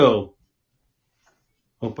Go.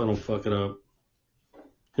 Hope I don't fuck it up.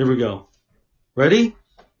 Here we go. Ready?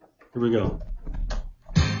 Here we go.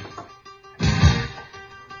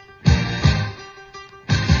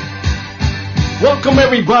 Welcome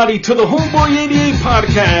everybody to the Homeboy88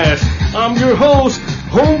 podcast. I'm your host,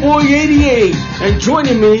 Homeboy88, and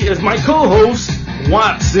joining me is my co-host,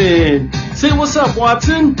 Watson. Say what's up,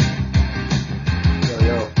 Watson.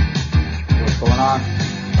 Yo. What's going on?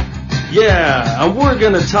 Yeah, and we're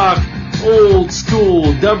gonna talk old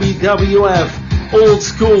school WWF, old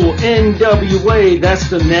school NWA, that's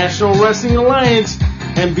the National Wrestling Alliance,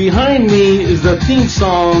 and behind me is the theme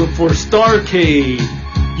song for Starrcade.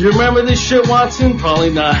 You remember this shit, Watson?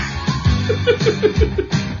 Probably not.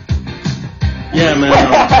 Yeah, man.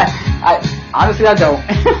 Honestly, I don't.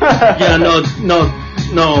 Yeah, no.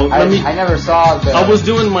 I never saw the... I was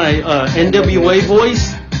doing my NWA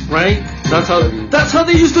voice, right? That's how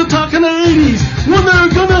they used to talk in the 80s. When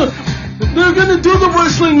they're gonna do the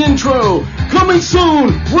wrestling intro. Coming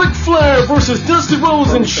soon, Ric Flair versus Dusty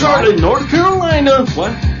Rhodes in Charlotte, North Carolina.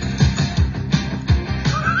 What?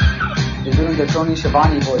 You're doing the Tony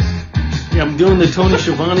Schiavone voice. Yeah, I'm doing the Tony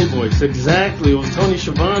Schiavone voice. Exactly. It was Tony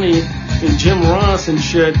Schiavone and Jim Ross and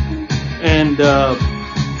shit. And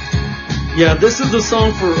yeah, this is the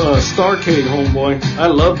song for Starrcade, homeboy. I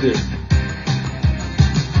loved it.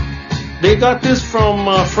 They got this from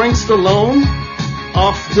Frank Stallone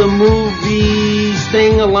off the movie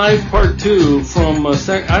Staying Alive Part 2 from I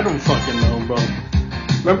don't fucking know, bro.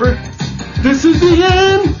 Remember? This is the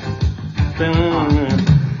end.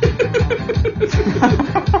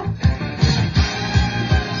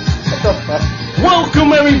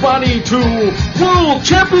 Welcome everybody to World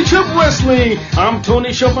Championship Wrestling. I'm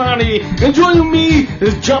Tony Schiavone, and joining me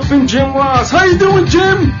is Jumpin' Jim Ross. How you doing,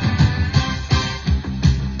 Jim?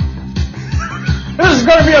 This is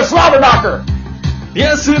gonna be a slobber knocker.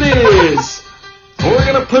 Yes, it is. We're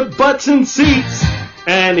gonna put butts in seats,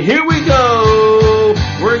 and here we go.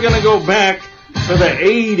 We're gonna go back to the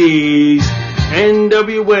 80s,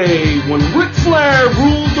 NWA, when Ric Flair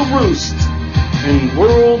ruled the roost in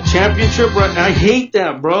World Championship. I hate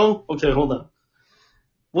that, bro. Okay, hold on.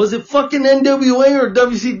 Was it fucking NWA or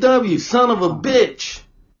WCW? Son of a bitch.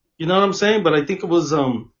 You know what I'm saying? But I think it was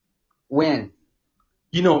When?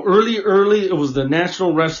 You know, early, it was the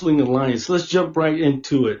National Wrestling Alliance. Let's jump right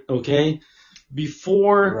into it, okay?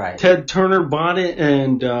 Before Ted Turner bought it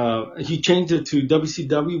and he changed it to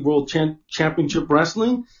WCW, World Championship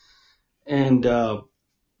Wrestling. And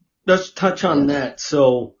let's touch on that.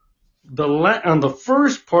 So, on the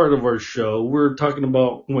first part of our show, we're talking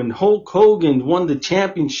about when Hulk Hogan won the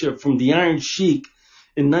championship from the Iron Sheik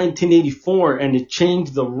in 1984, and it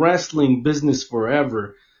changed the wrestling business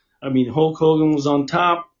forever. I mean, Hulk Hogan was on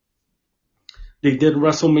top. They did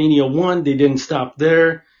WrestleMania 1. They didn't stop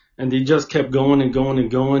there. And they just kept going and going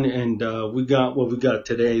and going. And we got what we got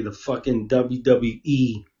today, the fucking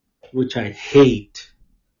WWE, which I hate.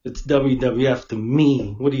 It's WWF to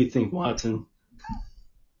me. What do you think, Watson?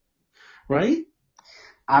 Right?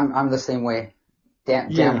 I'm the same way.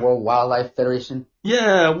 Damn World Wildlife Federation.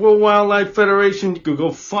 Yeah, World Wildlife Federation. You could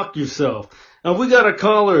go fuck yourself. Now, we got a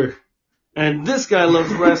caller. And this guy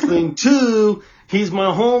loves wrestling too. He's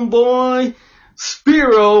my homeboy,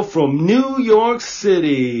 Spiro from New York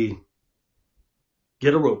City.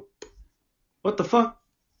 Get a rope. What the fuck?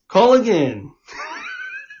 Call again.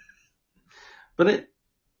 But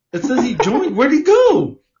it says he joined. Where'd he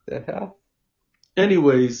go? The hell?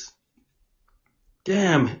 Anyways.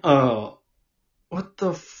 Damn. What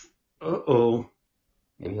the uh-oh.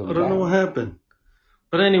 Maybe he'll I don't know what happened.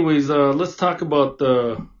 But anyways, let's talk about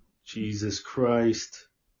the... Jesus Christ.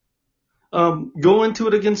 Go into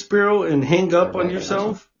it again, Spiro, and hang up on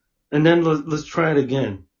yourself, and then let's try it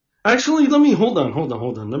again. Actually, hold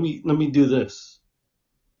on. Let me do this.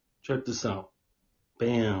 Check this out.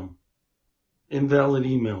 Bam. Invalid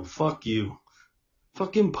email. Fuck you.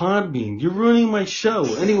 Fucking Podbean. You're ruining my show.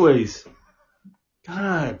 Anyways.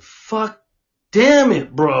 God, fuck. Damn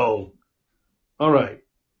it, bro. Alright.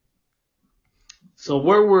 So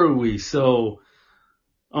where were we? So,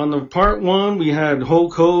 on the part 1, we had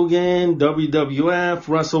Hulk Hogan, WWF,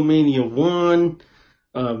 WrestleMania 1,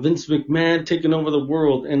 Vince McMahon taking over the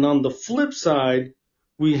world. And on the flip side,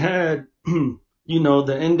 we had, the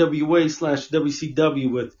NWA/WCW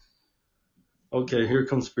with, okay, here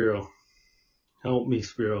comes Spiro. Help me,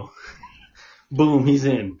 Spiro. Boom, he's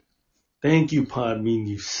in. Thank you, Podbean,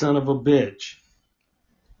 you son of a bitch.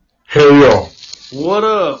 Hey, yo. What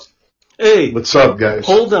up? Hey. What's up, guys?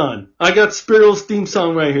 Hold on. I got Spiro's theme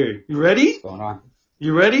song right here. You ready? What's going on?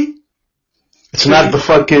 You ready? It's not the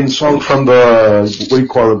fucking song from the, what do you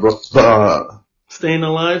call it, bro? Staying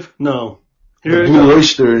alive? No. Here the Blue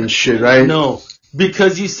Oyster and shit, right? No.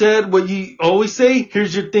 Because you said what you always say.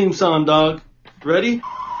 Here's your theme song, dog. Ready?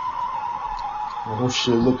 Oh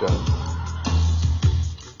shit, look at it.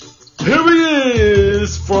 Here he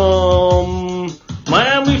is from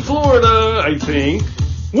Miami, Florida, I think.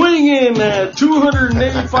 Weighing in at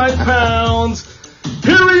 285 pounds.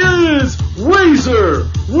 Here he is, Razor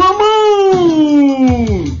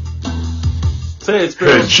Ramon! Say it,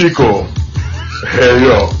 Spiro. Hey, Chico. Hey,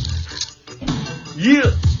 yo.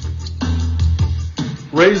 Yeah.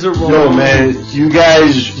 Razor Ramon. Yo, man, you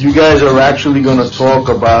guys are actually gonna talk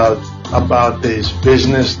about this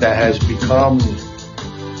business that has become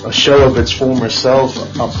a shell of its former self,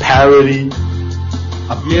 a parody.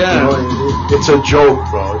 Yeah. You know, it's a joke,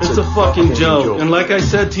 bro. It's a fucking joke. And like I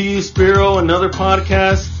said to you, Spiro, another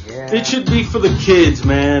podcast, it should be for the kids,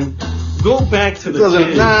 man. Go back to the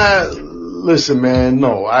kids. Listen, man,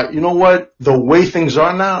 no. You know what? The way things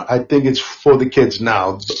are now, I think it's for the kids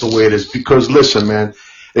now, the way it is. Because listen, man,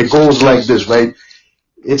 it goes like this, right?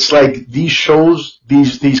 It's like these shows,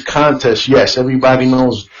 these contests, yes, everybody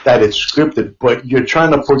knows that it's scripted, but you're trying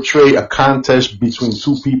to portray a contest between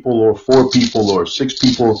 2 people or 4 people or 6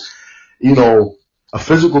 people, you know, a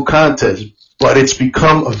physical contest, but it's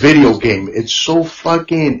become a video game. It's so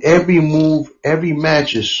fucking, every move, every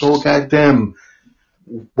match is so goddamn,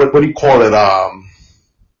 what do you call it?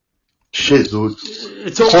 Shit, dude.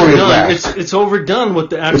 It's overdone. It's overdone with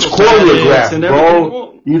the actual. It's choreographed, and bro.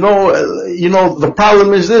 You know, the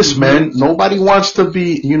problem is this, man. Nobody wants to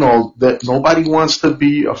be, nobody wants to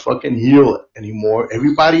be a fucking heel anymore.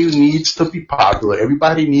 Everybody needs to be popular.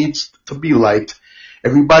 Everybody needs to be liked.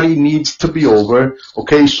 Everybody needs to be over.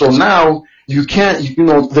 Okay, so now you can't,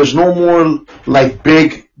 there's no more like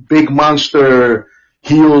big monster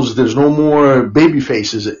heels. There's no more baby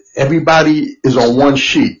faces. Everybody is on one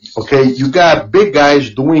sheet. Okay, you got big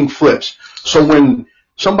guys doing flips. So when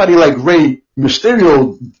somebody like Rey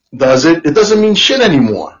Mysterio does it, it doesn't mean shit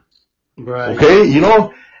anymore. Right. Okay,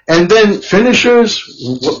 and then finishers.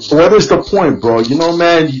 What is the point, bro?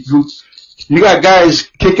 Man, you got guys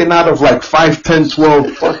kicking out of like 5, 10,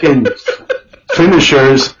 12 fucking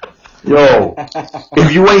finishers. Yo,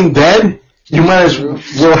 if you ain't dead, you might as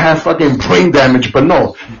well have fucking brain damage, but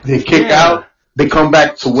no, they kick out, they come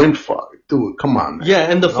back to win. Fuck, dude, come on, man.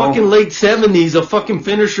 Yeah, in the fucking late 70s, a fucking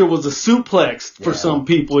finisher was a suplex for some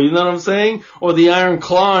people, you know what I'm saying? Or the Iron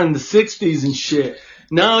Claw in the 60s and shit.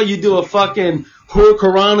 Now you do a fucking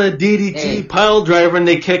Hurricanrana DDT pile driver and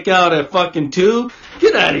they kick out at fucking 2.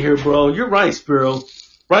 Get out of here, bro. You're right, Spiro.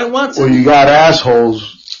 Right, Watson? Or you got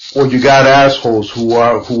assholes who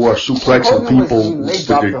are suplexing people with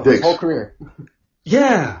their dicks. Whole career.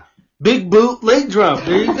 Yeah. Big boot, leg drop.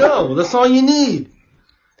 There you go. That's all you need.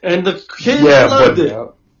 And the kids loved it.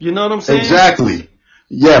 You know what I'm saying? Exactly.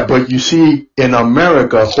 Yeah, but you see, in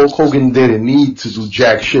America, Hulk Hogan didn't need to do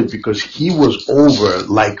jack shit because he was over,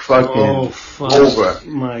 like fucking over.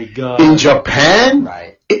 My God. In Japan,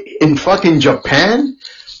 in fucking Japan,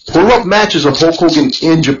 pull-up matches of Hulk Hogan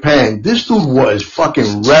in Japan, this dude was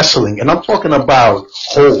fucking wrestling, and I'm talking about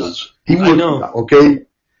holds. He would, okay?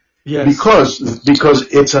 Yes. Because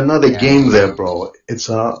it's another game there, bro. It's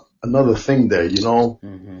another thing there,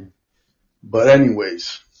 Mm-hmm. But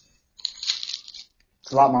anyways.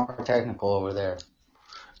 It's a lot more technical over there.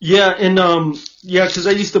 Yeah, and because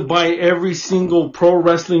I used to buy every single Pro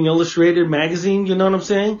Wrestling Illustrated magazine, you know what I'm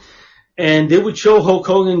saying? And they would show Hulk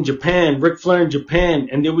Hogan in Japan, Ric Flair in Japan,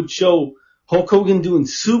 and they would show Hulk Hogan doing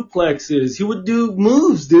suplexes. He would do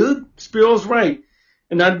moves, dude. Spiro's right.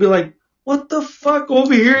 And I'd be like, what the fuck?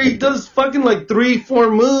 Over here he does fucking like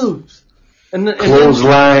 3-4 moves. And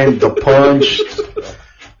clothesline, the punch,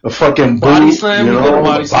 the fucking body slam,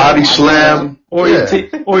 body slam. Or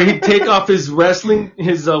he'd take off his wrestling,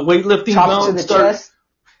 his weightlifting belt. To the chest.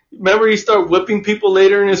 Remember he started whipping people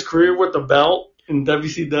later in his career with the belt in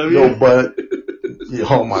WCW? Yo, but,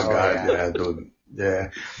 oh my God, yeah, dude.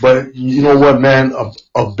 Yeah. But you know what, man?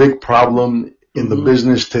 A big problem in the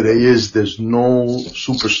business today is there's no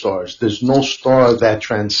superstars. There's no star that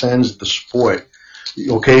transcends the sport.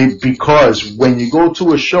 Okay? Because when you go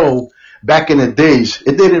to a show, back in the days,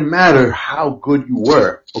 it didn't matter how good you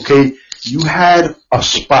were. Okay? You had a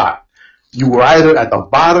spot. You were either at the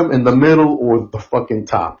bottom, in the middle, or the fucking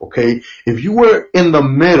top, okay? If you were in the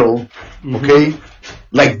middle, okay,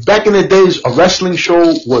 like back in the days, a wrestling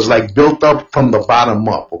show was like built up from the bottom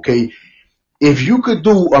up, okay? If you could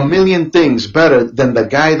do a million things better than the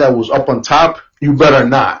guy that was up on top, you better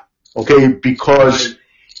not, okay? Because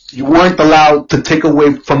you weren't allowed to take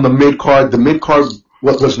away from the mid-card. The mid-card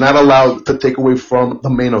was not allowed to take away from the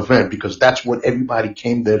main event because that's what everybody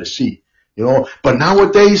came there to see. you know. But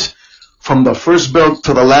nowadays, from the first belt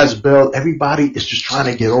to the last belt, everybody is just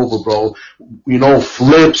trying to get over, bro. You know,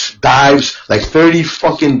 flips, dives, like 30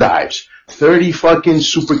 fucking dives, 30 fucking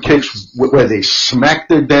super kicks where they smack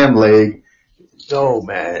their damn leg. Yo,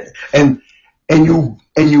 man. And you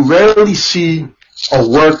rarely see a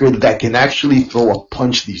worker that can actually throw a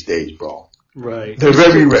punch these days, bro. Right. They're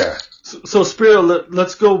very rare. So Spiro,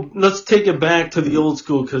 let's take it back to the old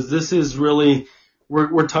school, because this is really,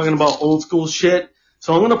 we're talking about old school shit.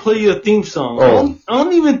 So I'm going to play you a theme song. Oh. I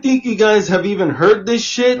don't even think you guys have even heard this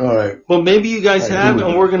shit. All right. But maybe you guys have,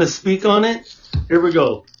 and we're going to speak on it. Here we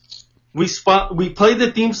go. We play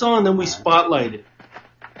the theme song, and then we spotlight it.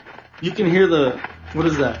 You can hear what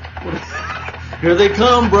is that? Here they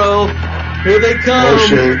come, bro. Here they come. Oh,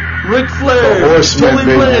 shit. Ric Flair, Tully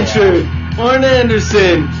Blanchard, Arn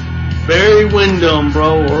Anderson, Barry Windham,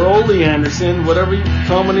 bro, or Ole Anderson, whatever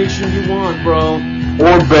combination you want, bro.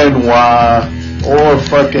 Or Benoit, or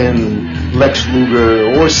fucking Lex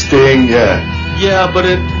Luger, or Sting, yeah. Yeah, but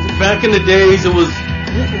back in the days, it was,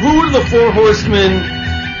 who were the Four Horsemen?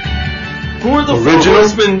 Who were the Original? Four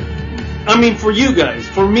Horsemen? I mean, for you guys.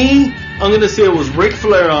 For me, I'm going to say it was Ric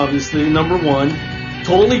Flair, obviously, number one.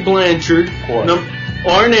 Tully Blanchard,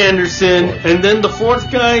 Arn Anderson, and then the fourth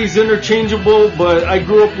guy is interchangeable, but I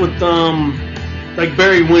grew up with, like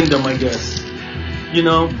Barry Windham, I guess. You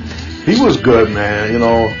know? He was good, man, you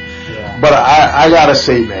know. Yeah. But I gotta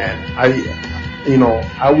say, man, I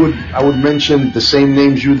would mention the same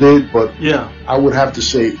names you did, but yeah, I would have to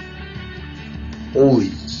say Ole.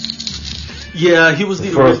 Yeah, he was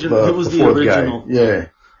the original. He was the original. Guy. Yeah.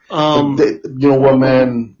 You know what,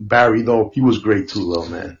 man? Barry, though, he was great too, though,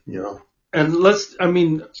 man. You know. And we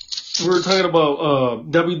were talking about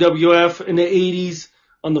WWF in the 80s.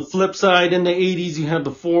 On the flip side, in the 80s, you had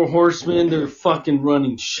the Four Horsemen. They're fucking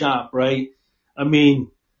running shop, right? I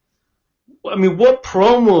mean, what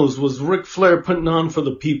promos was Ric Flair putting on for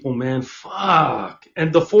the people, man? Fuck.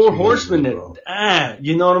 And the Four Horsemen,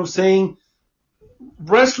 you know what I'm saying?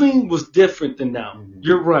 Wrestling was different than now. Mm-hmm.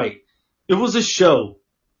 You're right. It was a show.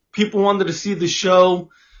 People wanted to see the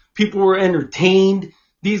show. People were entertained.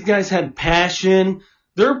 These guys had passion.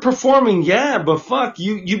 They're performing, yeah, but fuck,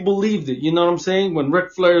 you believed it. You know what I'm saying? When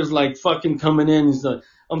Ric Flair's like fucking coming in, he's like,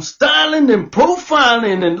 I'm styling and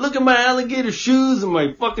profiling and look at my alligator shoes and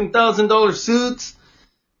my fucking $1,000 suits.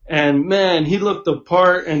 And man, he looked the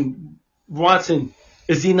part. And Watson,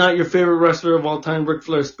 is he not your favorite wrestler of all time? Ric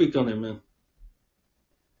Flair, speak on it, man.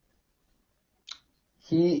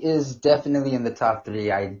 He is definitely in the top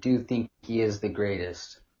 3. I do think he is the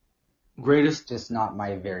greatest. Greatest? Just not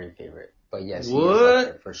my very favorite. But yes, what? He is up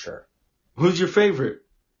there for sure. Who's your favorite?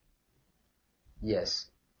 Yes.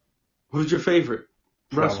 Who's your favorite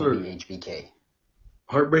wrestler? Probably HBK.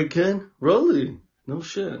 Heartbreak Kid? Really? No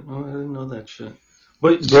shit. Oh, I didn't know that shit.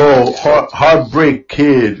 But bro, Heartbreak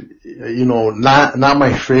Kid, you know, not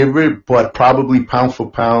my favorite, but probably pound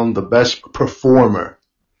for pound the best performer.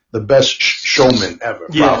 The best showman ever.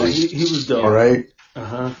 Yeah, probably. He was dope. All right.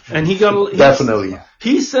 And he got definitely.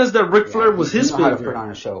 He says that Ric Flair was his favorite. How to put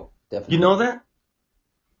on a show. Definitely. You know that?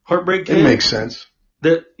 Heartbreak Kid. It makes sense.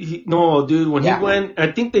 No, dude. When he went,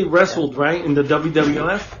 I think they wrestled right in the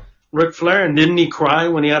WWF. Ric Flair, and didn't he cry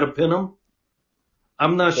when he had to pin him?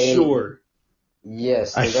 I'm not sure.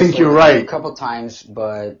 Yes, I think you're right. A couple times,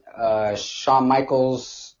 but Shawn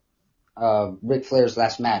Michaels, Ric Flair's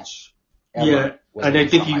last match. Yeah, and I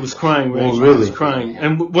think he was crying, right? Oh, really? He was crying. Yeah.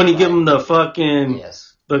 And when he gave him the fucking,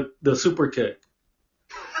 the super kick.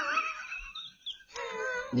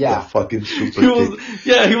 Yeah. The fucking super kick.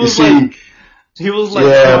 He was crying. He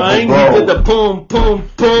did the boom, boom,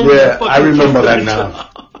 boom. Yeah, I remember that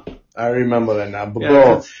now. But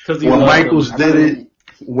bro, when Michaels did it,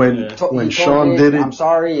 when Shawn did it. I'm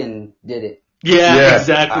sorry, and did it. Yeah,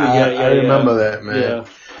 exactly. I remember that, man. Yeah.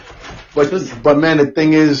 But man, the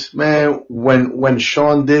thing is, man, when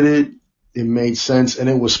Shawn did it, it made sense and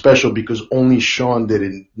it was special because only Shawn did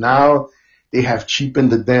it. Now they have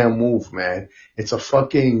cheapened the damn move, man. It's a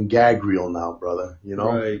fucking gag reel now, brother. You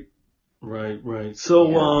know? Right.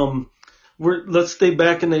 So, let's stay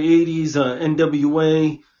back in the 80s,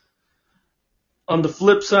 NWA. On the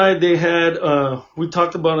flip side, they had, we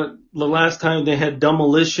talked about it the last time, they had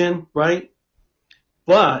Demolition, right?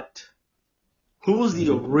 But who was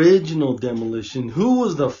the original Demolition? Who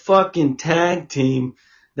was the fucking tag team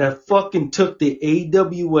that fucking took the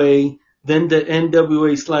AWA, then the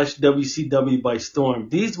NWA/WCW by storm?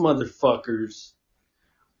 These motherfuckers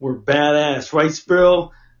were badass, right, Spiro?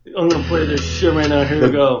 I'm gonna play this shit right now. Here we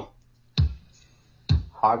go.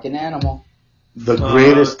 Hawk and Animal. The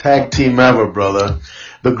greatest tag team ever, brother.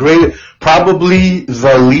 Probably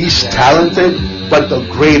the least talented, but the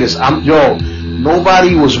greatest.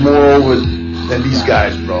 Nobody was more over than these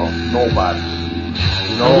guys, bro. Nobody.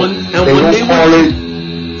 You know,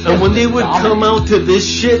 and when they would come out to this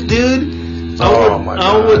shit, dude,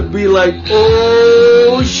 I would be like,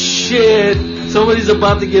 oh shit, somebody's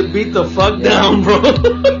about to get beat the fuck down, bro.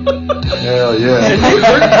 Hell yeah. And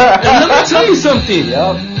let me tell you something.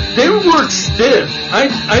 They work stiff.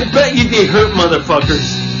 I bet you they hurt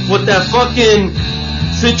motherfuckers with that fucking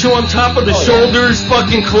sit you on top of the shoulders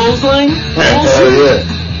fucking clothesline. Hell yeah.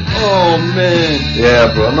 Oh man.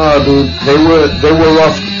 Yeah, bro. No, dude. They were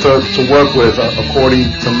rough to work with,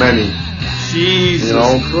 according to many. Jesus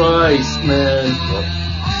Christ, man.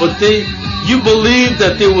 But you believe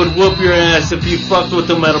that they would whoop your ass if you fucked with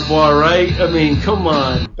them at a bar, right? I mean, come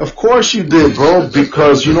on. Of course you did, bro,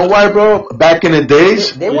 because you know why, bro? Back in the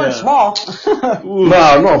days... They weren't small.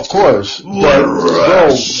 No, of course. But,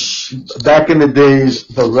 bro, back in the days,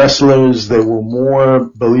 the wrestlers, they were more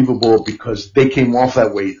believable because they came off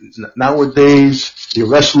that way. Nowadays, the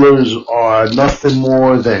wrestlers are nothing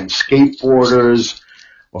more than skateboarders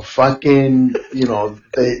or fucking,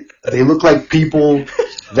 they look like people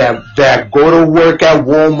that go to work at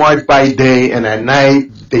Walmart by day and at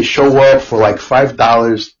night they show up for like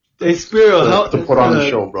 $5 Hey Spiro, to put on the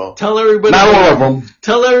show, bro. Tell everybody. Not all of them.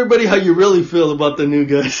 Tell everybody how you really feel about the new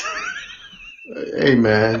guys. Hey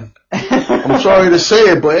man, I'm sorry to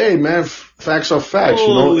say it, but hey man, facts are facts,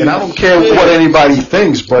 And I don't care what anybody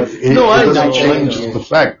thinks, but it doesn't change the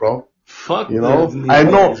fact, bro. Fuck, I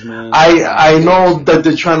know, I know that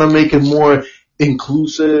they're trying to make it more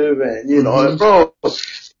inclusive, and bro,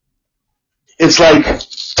 it's like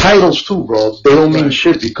titles too, bro. They don't mean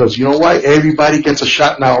shit because you know why? Everybody gets a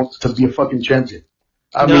shot now to be a fucking champion.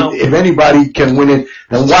 I mean, if anybody can win it,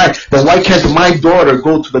 then why can't my daughter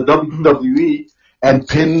go to the WWE and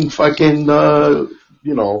pin fucking,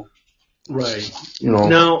 Right.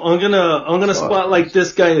 Now I'm gonna spotlight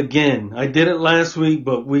this guy again. I did it last week,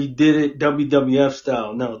 but we did it WWF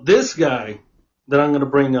style. Now this guy that I'm gonna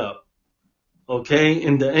bring up, okay,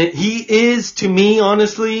 he is to me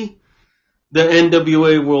honestly the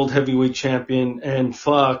NWA World Heavyweight Champion, and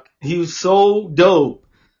fuck, he was so dope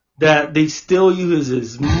that they still use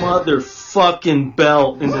his motherfucking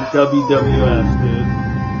belt in the WWF, dude.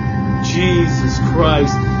 Jesus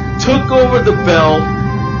Christ. Took over the belt.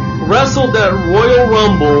 Wrestled at Royal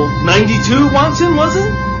Rumble 92, Watson, was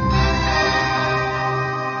it?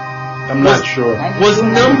 I'm not sure. Was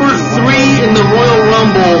number 3 in the Royal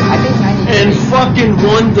Rumble and fucking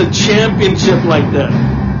won the championship like that.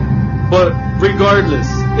 But regardless,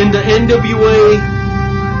 in the NWA,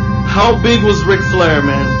 how big was Ric Flair,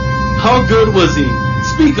 man? How good was he?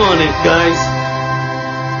 Speak on it, guys.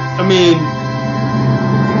 I mean,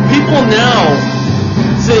 people now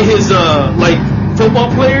say his,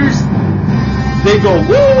 football players, they go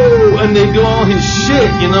woo and they do all his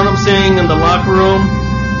shit, you know what I'm saying, in the locker room.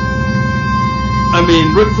 I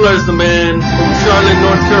mean, Ric Flair's the man from Charlotte,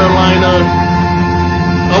 North Carolina.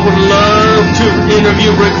 I would love to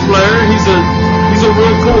interview Ric Flair. He's a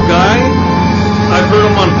real cool guy. I've heard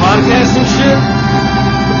him on podcasts and shit.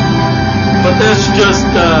 But that's just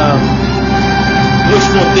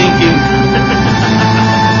wishful thinking.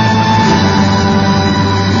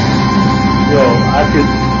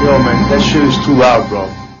 Man, that shit is too loud, bro.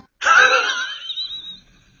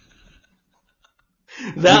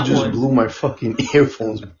 You just blew my fucking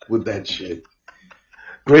earphones with that shit.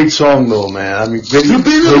 Great song though, man. I mean, great man.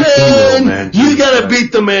 Though, man. You gotta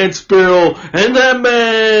beat the man, Spiro, and that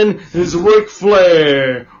man is Ric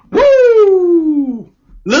Flair. Woo!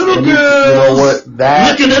 Little girls, you know what?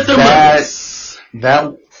 looking at their mothers.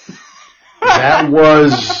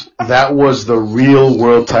 That was the real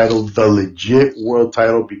world title, the legit world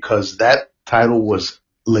title, because that title was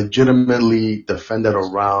legitimately defended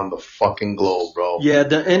around the fucking globe, bro. Yeah,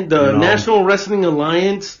 the National Wrestling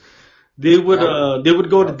Alliance, they would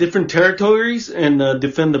go to different territories and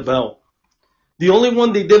defend the belt. The only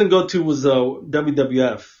one they didn't go to was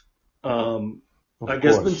WWF. I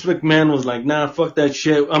guess Vince McMahon was like, nah, fuck that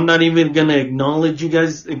shit. I'm not even gonna acknowledge you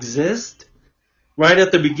guys exist. Right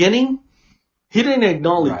at the beginning. He didn't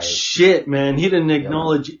acknowledge shit, man. He didn't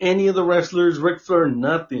acknowledge any of the wrestlers, Ric Flair,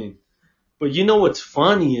 nothing. But you know what's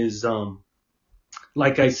funny is,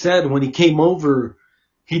 like I said, when he came over,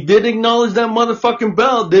 he did acknowledge that motherfucking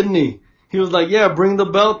belt, didn't he? He was like, yeah, bring the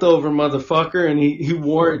belt over, motherfucker. And he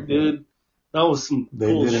wore it, dude. That was some cool shit.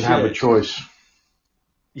 They didn't have a choice.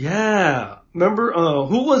 Yeah. Remember,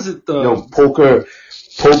 who was it?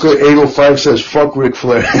 Poker805 says, fuck Ric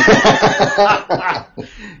Flair.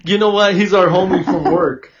 You know what? He's our homie from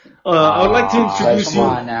work. I would like to introduce you.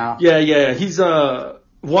 Come on now. Yeah. He's,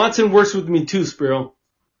 Watson works with me too, Spiro.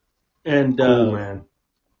 And, cool, man.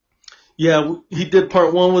 Yeah, he did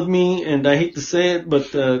part 1 with me, and I hate to say it,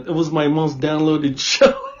 but, it was my most downloaded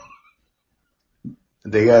show.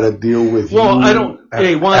 They gotta deal with well, you I don't,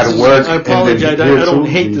 hey, Watson, at work. I apologize. I don't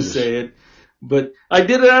hate Jesus. to say it, but I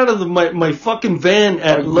did it out of my fucking van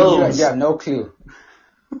at Lowe's. You have no clue.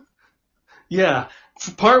 Yeah.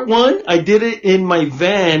 For part 1, I did it in my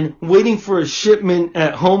van waiting for a shipment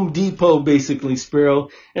at Home Depot, basically, Spiro.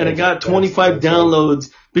 And I got 25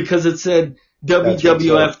 downloads because it said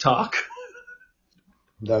WWF talk.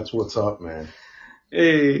 That's what's up, man.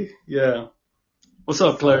 Hey, yeah. What's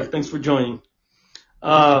up, Claire? Thanks for joining.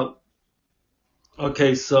 Okay,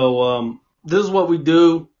 so, this is what we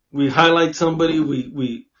do. We highlight somebody.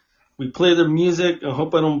 We play their music. I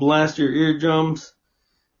hope I don't blast your eardrums.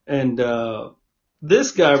 And,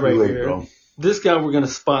 this guy right here, bro. This guy we're going to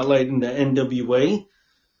spotlight in the NWA.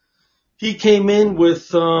 He came in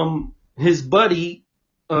with his buddy,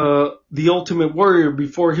 the Ultimate Warrior,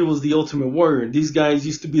 before he was the Ultimate Warrior. These guys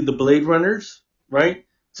used to be the Blade Runners, right?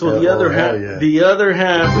 So the other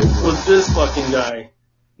half was this fucking guy,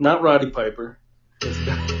 not Roddy Piper. This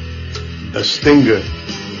guy. The Stinger.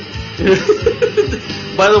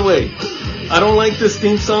 By the way, I don't like this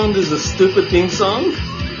theme song. This is a stupid theme song.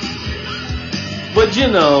 But, you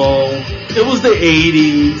know, it was the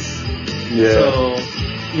 80s. Yeah. So,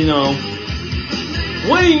 you know,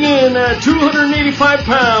 weighing in at 285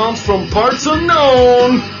 pounds from parts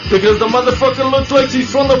unknown, because the motherfucker looks like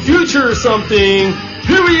he's from the future or something.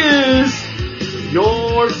 Here he is,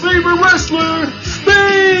 your favorite wrestler,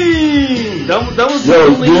 Sting! That was the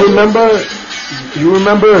only... You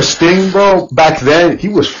remember Sting, bro? Back then, he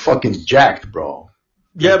was fucking jacked, bro.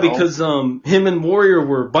 Yeah, because him and Warrior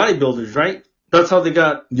were bodybuilders, right? That's how they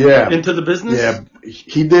got into the business? Yeah,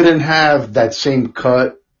 he didn't have that same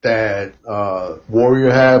cut that Warrior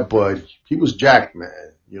had, but he was jacked,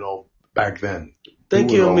 man, you know, back then.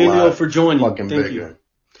 Thank you, Emilio, for joining. Thank you.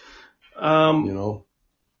 You know?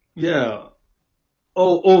 Yeah.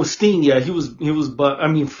 Oh, Sting, yeah, he was, I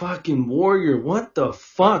mean, fucking Warrior, what the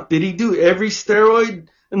fuck? Did he do every steroid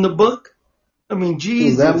in the book? I mean,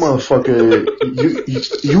 Jesus. Dude, that motherfucker,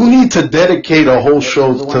 you need to dedicate a whole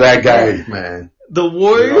show to that guy, man. The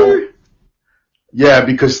Warrior? You know? Yeah,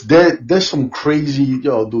 because there's some crazy,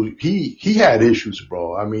 dude, he had issues,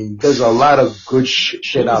 bro. I mean, there's a lot of good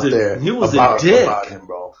shit out there about him,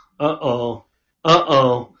 bro. Uh-oh.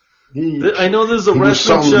 I know this is a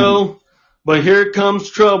wrestling show, but here comes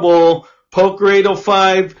trouble.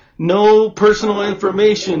 Poker805, no personal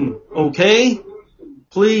information, okay?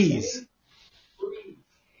 Please.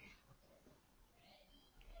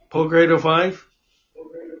 Poker805?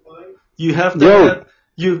 You have to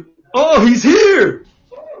Oh, he's here!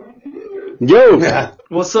 Yo!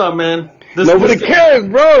 What's up, man? Nobody cares,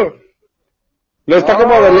 bro! Let's talk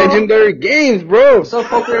about the legendary games, bro! What's up,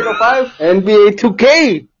 Poker805? NBA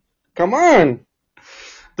 2K! Come on!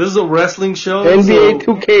 This is a wrestling show? NBA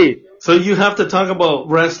 2K! So you have to talk about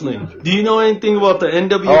wrestling. Do you know anything about the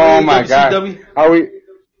NWA? Oh my WCW? God.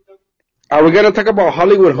 Are we gonna talk about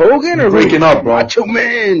Hollywood Hogan or breaking up, bro? Macho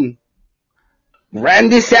Man,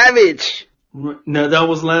 Randy Savage. No, that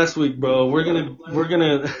was last week, bro. We're gonna.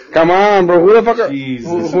 Come on, bro. Who the fuck?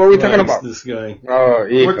 Who are we talking about? This guy. Oh,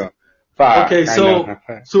 Ika. Okay, so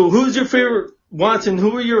who's your favorite, Watson?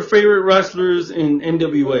 Who are your favorite wrestlers in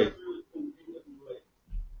NWA?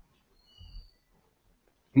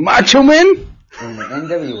 Macho Man. In the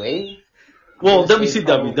NWA. Well,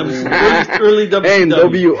 WCW, early WCW.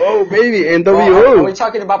 NWO, baby, NWO. Oh, are we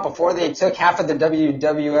talking about before they took half of the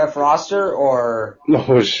WWF roster, or?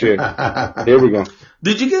 Oh, shit. Here we go.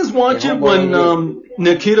 Did you guys watch it when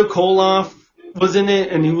Nikita Koloff was in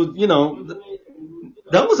it, and he was,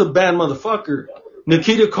 that was a bad motherfucker.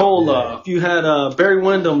 Nikita Koloff. You had Barry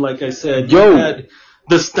Windham, like I said. You had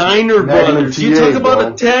the Steiner brothers. You talk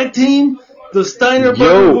about a tag team? The Steiner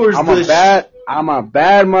brothers. I'm a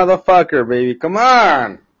bad motherfucker, baby. Come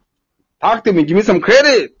on. Talk to me. Give me some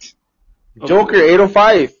credit. Joker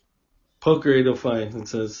 805. Poker 805, it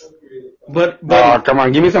says. But oh, come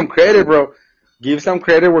on. Give me some credit, bro. Give some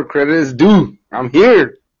credit where credit is due. I'm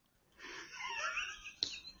here.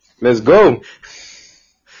 Let's go.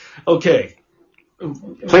 Okay.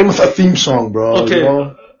 Play with a theme song, bro.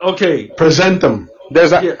 Okay. Okay. Present them.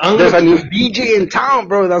 There's a new DJ in town,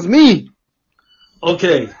 bro. That's me.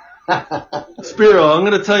 Okay. Spiro, I'm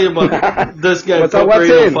going to tell you about this guy, Poker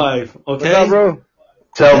 805. Okay? What's up, bro?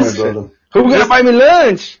 Tell me, brother. Who's going to buy me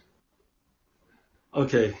lunch?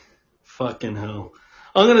 Okay. Fucking hell.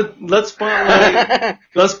 Let's spotlight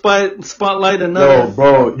another. Yo,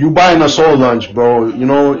 bro, you buying us all lunch, bro. You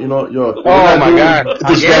know, yo. Oh my God.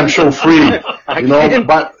 This damn show free. You know,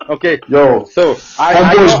 but, okay. Yo, so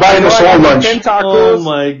Homeboy's buying us all lunch. 10 tacos, Oh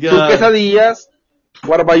my God. 2 quesadillas.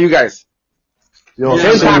 What about you guys? Yo,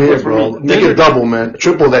 Yeah. same here, bro. For me. Make it double, man.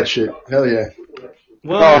 Triple that shit. Hell yeah.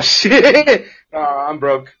 Well, Oh shit. Oh, I'm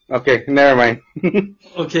broke. Okay, never mind.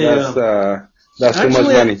 okay. That's too much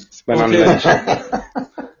money spent on lunch.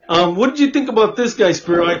 What did you think about this guy,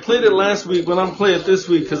 Spiro? I played it last week, but I'm playing it this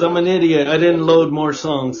week because I'm an idiot. I didn't load more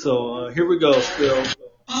songs, so here we go, Spiro.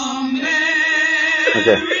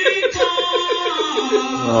 Okay.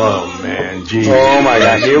 Oh man, geez. Oh my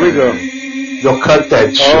God, here we go. Yo, cut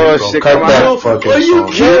that shit, Oh, bro. shit, Cut come that on. fucking Are you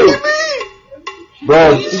song. kidding me?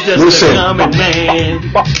 Bro, He's just listen. a common man.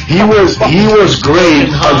 He was great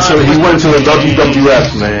until he went to the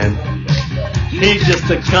WWF, man. He's just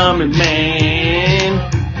a common man.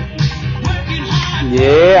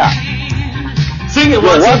 Yeah. Sing it, Yo,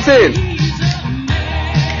 Watson. what's it?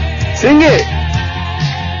 Sing it.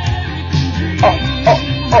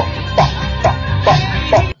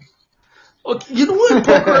 Okay, you know what,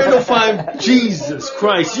 Poker 805? Jesus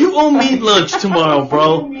Christ, you owe me lunch tomorrow,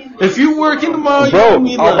 bro. If you're working tomorrow, you owe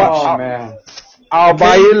me lunch. Oh man. I'll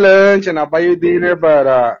buy you lunch and I'll buy you dinner,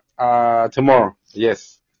 but tomorrow.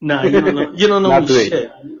 Yes. Nah, you don't know. You don't know Not me today.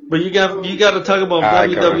 shit. But you got to talk about Alright,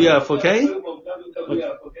 WWF, okay?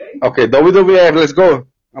 Okay, WWF, let's go.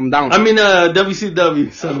 I'm down. I mean,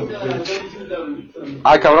 WCW, son of a bitch.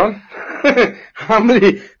 Ay, cabrón. How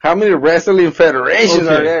many wrestling federations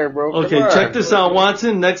are there, bro? Okay, Come on. check this out,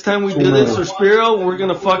 Watson. Next time we do this for Spiro, we're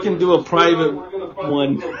gonna fucking do a private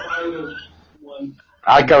one.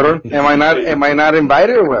 Ay, cabrón. Am I not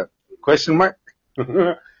invited or what? Question mark?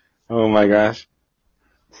 Oh my gosh.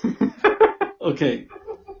 Okay.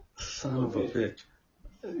 Son of a bitch.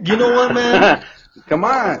 You know what, man? Come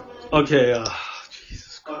on. Okay,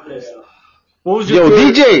 Jesus Christ. What was your Yo,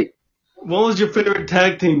 favorite, DJ. What was your favorite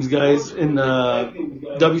tag teams, guys, in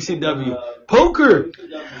WCW? Poker!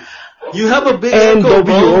 You have a big echo,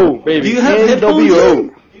 bro. NWO, baby. Do you have headphones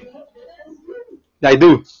in? I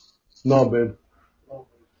do. No, babe.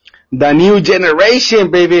 The new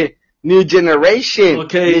generation, baby. New generation.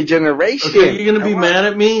 Okay. New generation. Okay, you're gonna be mad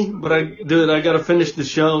at me, but I gotta finish the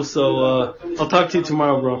show, so I'll talk to you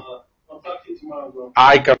tomorrow, bro.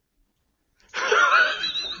 Ay, cabrón.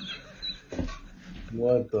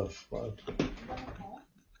 What the fuck?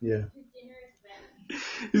 Yeah.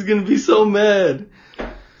 He's gonna be so mad.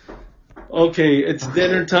 Okay, it's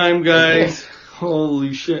dinner time, guys.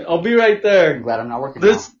 Holy shit. I'll be right there. I'm glad I'm not working.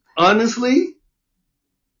 This, honestly,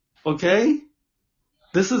 okay,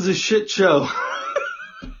 this is a shit show.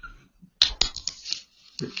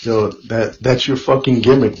 Yo, that's your fucking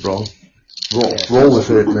gimmick, bro. Roll with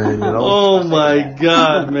it, man, you know? Oh my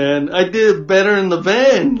God, man. I did better in the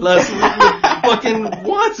van last week with fucking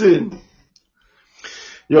Watson.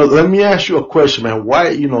 Yo, let me ask you a question, man.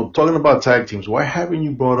 Why, talking about tag teams, why haven't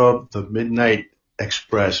you brought up the Midnight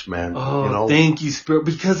Express, man? Oh, thank you, Spiro.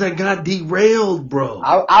 Because I got derailed, bro.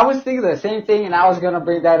 I was thinking the same thing, and I was gonna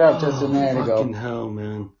bring that up just a minute ago. Fucking hell,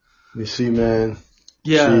 man. You see, man?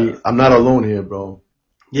 Yeah. See, I'm not alone here, bro.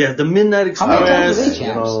 Yeah, the Midnight How many times Express, are they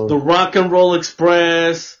champs? the Rock and Roll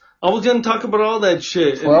Express. I was gonna talk about all that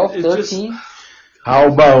shit. 12, It's 13? How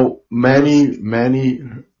about Manny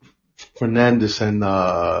Fernandez and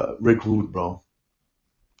Rick Rude, bro?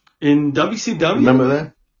 In WCW? Remember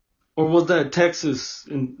that? Or was that Texas?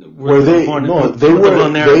 They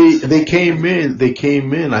came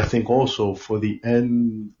in, I think, also for the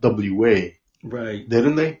NWA. Right.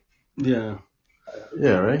 Didn't they? Yeah.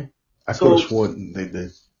 Yeah, right? I could have sworn they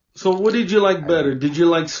did. So what did you like better? Did you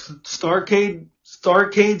like Starcades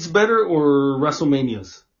better or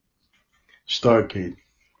WrestleManias? Starcade.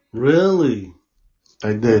 Really?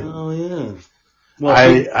 I did. Oh yeah. Well,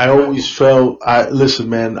 I always felt, listen,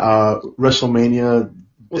 man, WrestleMania.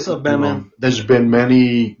 What's up, Batman? There's been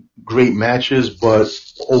many great matches, but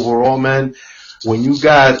overall, man, when you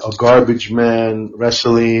got a garbage man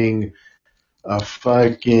wrestling a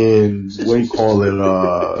fucking, what do you call it,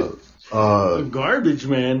 the garbage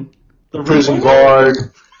man. The prison guard.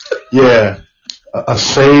 Yeah. A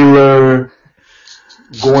sailor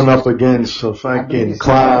going up against a fucking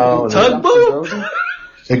clown. Tugboat?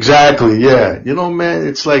 Exactly, yeah. You know, man,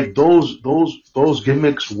 it's like those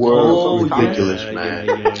gimmicks were ridiculous,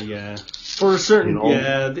 man. Yeah. For a certain,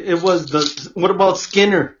 it was what about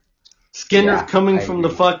Skinner? Skinner coming from the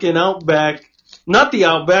fucking Outback. Not the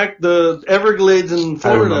Outback, the Everglades in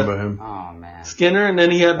Florida. I remember him. Oh man. Skinner, and then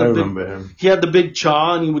he had the big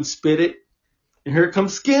chaw and he would spit it. And here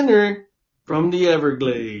comes Skinner from the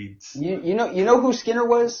Everglades. You know who Skinner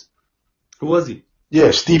was? Who was he?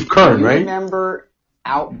 Yeah, Steve Kern, right? Remember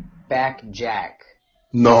Outback Jack?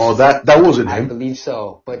 No, that wasn't him. I believe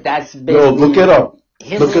so, but that's basically No, look it up.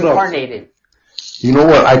 Him look reincarnated. It up. You know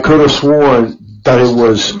what? I could have sworn that it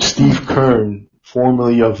was Steve Kern,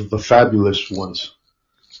 formerly of the Fabulous Ones.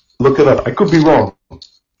 Look it up. I could be wrong.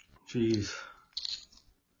 Jeez.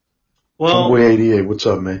 Well, Homeboy88, what's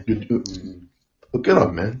up, man? Look it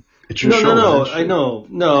up, man. It's your show. No, I know.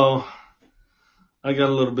 No, I got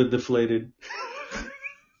a little bit deflated.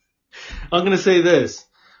 I'm gonna say this.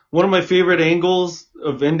 One of my favorite angles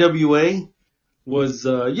of NWA was,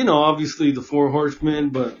 obviously the Four Horsemen,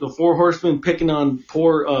 but the Four Horsemen picking on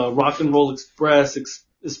poor Rock and Roll Express,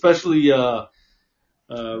 especially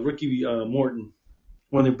Ricky Morton,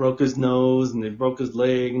 when they broke his nose and they broke his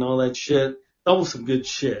leg and all that shit. That was some good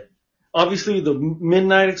shit. Obviously, the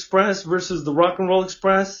Midnight Express versus the Rock and Roll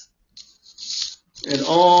Express, and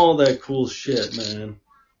all that cool shit, man.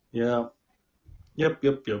 Yeah. Yep.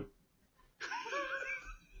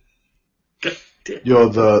 Yo,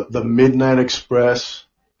 the Midnight Express,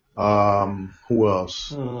 who else?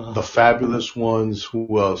 The Fabulous Ones,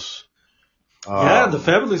 who else? Yeah, the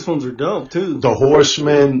Fabulous Ones are dope, too. The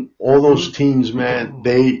Horsemen, all those teams, man,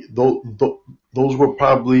 those were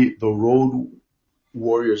probably the Road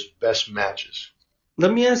Warriors' best matches.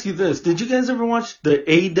 Let me ask you this. Did you guys ever watch the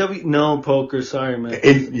AW? No, Poker, sorry, man.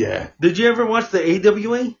 Yeah. Did you ever watch the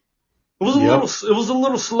AWA? It was a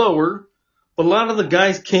little slower, but a lot of the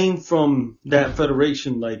guys came from that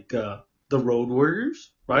federation, like the Road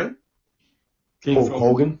Warriors, right? Hulk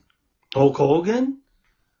Hogan.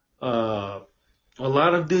 A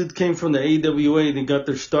lot of dudes came from the AWA. They got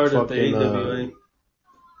their start at the AWA.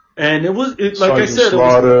 And like I said,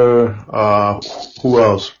 Slaughter, who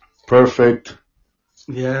else? Perfect.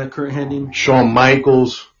 Yeah, Kurt Hennig. Shawn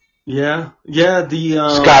Michaels. Yeah,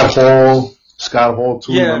 Scott Hall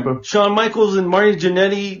too, remember? Shawn Michaels and Mario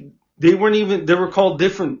Jannetty, they were called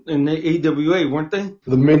different in the AWA, weren't they?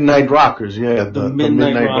 The Midnight Rockers, yeah. The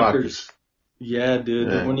Midnight Rockers. Yeah, dude.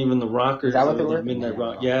 Yeah. They weren't even the Rockers. Is that what they were? The Midnight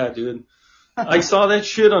Rock. Yeah, dude. I saw that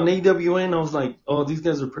shit on AWA and I was like, oh, these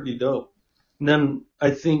guys are pretty dope. And then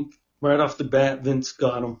I think right off the bat, Vince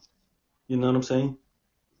got them. You know what I'm saying?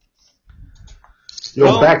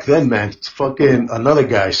 Yo, back then, man, fucking another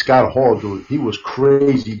guy, Scott Hall, dude, he was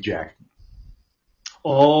crazy jacked.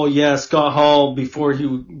 Oh, yeah, Scott Hall, before he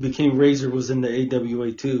became Razor, was in the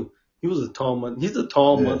AWA too. He was he's a tall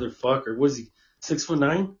motherfucker. Was he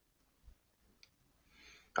 6'9"?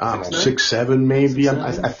 I don't know, 6'7" maybe.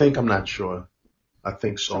 6'7"? I think, I'm not sure. I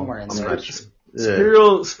think so. Somewhere in I'm there. not sure.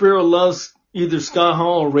 Yeah. Spiro loves either Scott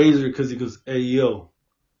Hall or Razor because he goes, hey, yo.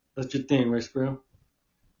 That's your thing, right, Spiro?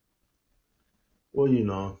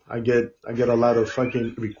 Well, I get a lot of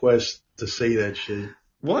fucking requests to say that shit.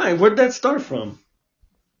 Why? Where'd that start from?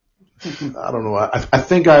 I don't know. I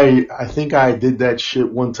think I did that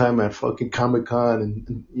shit one time at fucking Comic-Con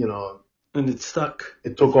and And it stuck.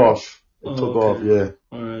 It took off. It took off, yeah.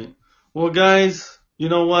 All right. Well, guys, you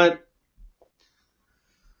know what?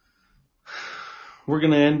 We're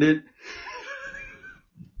going to end it.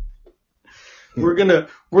 We're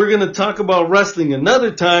gonna talk about wrestling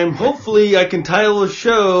another time. Hopefully I can title the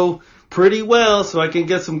show pretty well so I can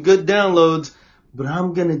get some good downloads, but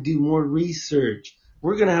I'm gonna do more research.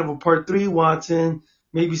 We're gonna have a part 3, Watson.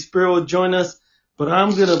 Maybe Spiro will join us, but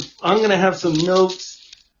I'm gonna have some notes.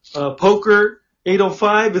 Poker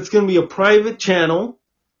 805, it's gonna be a private channel.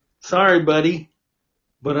 Sorry, buddy.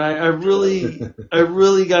 But I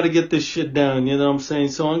really gotta get this shit down, you know what I'm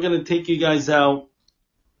saying? So I'm gonna take you guys out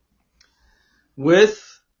with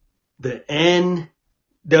the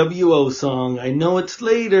NWO song. I know it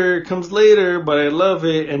comes later, but I love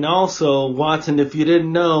it. And also, Watson, if you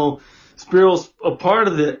didn't know, Spiro's a part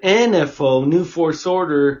of the NFO, New Force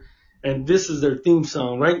Order, and this is their theme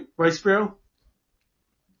song, right? Right, Spiro?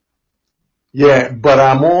 Yeah, but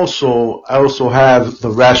I also have the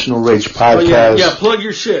Rational Rage podcast. Oh, yeah, plug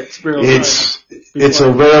your shit, Spiro. It's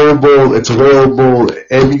available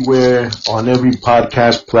everywhere on every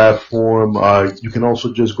podcast platform. You can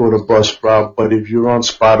also just go to Buzzsprout, but if you're on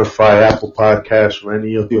Spotify, Apple Podcasts, or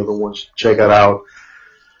any of the other ones, check it out.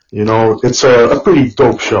 It's a pretty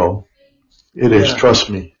dope show. It is, trust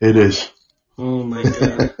me, it is. Oh my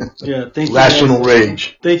God. Yeah, thank you. Rational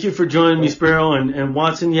Rage. Thank you for joining me, Spiro. And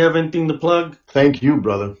Watson, you have anything to plug? Thank you,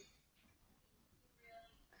 brother.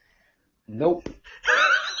 Nope.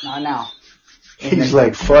 Not now. He's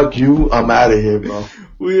like, fuck you, I'm out of here, bro.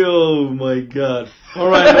 Oh my God.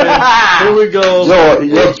 Alright, man. Here we go.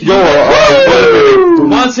 Yo,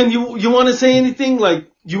 Watson, you want to say anything?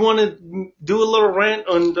 Like, you want to do a little rant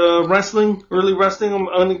on wrestling, early wrestling? I'm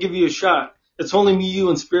going to give you a shot. It's only me, you,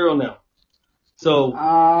 and Spiro now. So,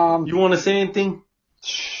 you want to say anything?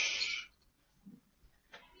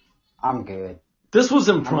 I'm good. This was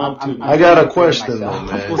impromptu. I got a question though,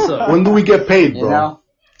 man. What's up? When do we get paid, bro? You know?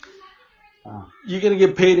 You're going to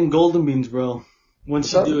get paid in golden beans, bro,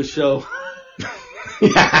 once you do a show. Here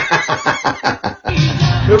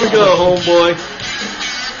we go, homeboy.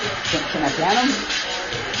 Can I plan them?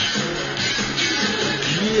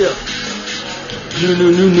 Yeah.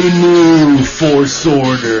 No. Force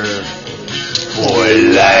order. For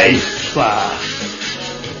life.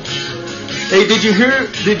 Hey, did you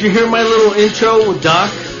hear my little intro with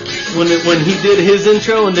Doc when he did his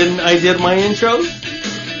intro and then I did my intro?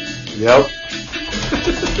 Yep.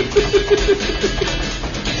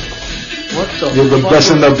 What the? You're the best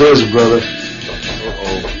in the biz, brother.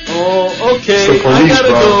 Oh, okay. It's the police, I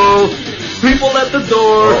gotta go. People at the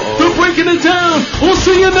door. They're breaking it down. We'll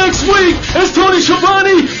see you next week. It's Tony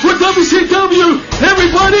Schiavone for WCW.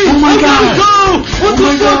 Everybody, oh my God. Gotta go. What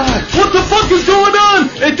the fuck? What the fuck is going on?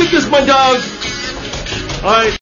 I think it's my dog. All right.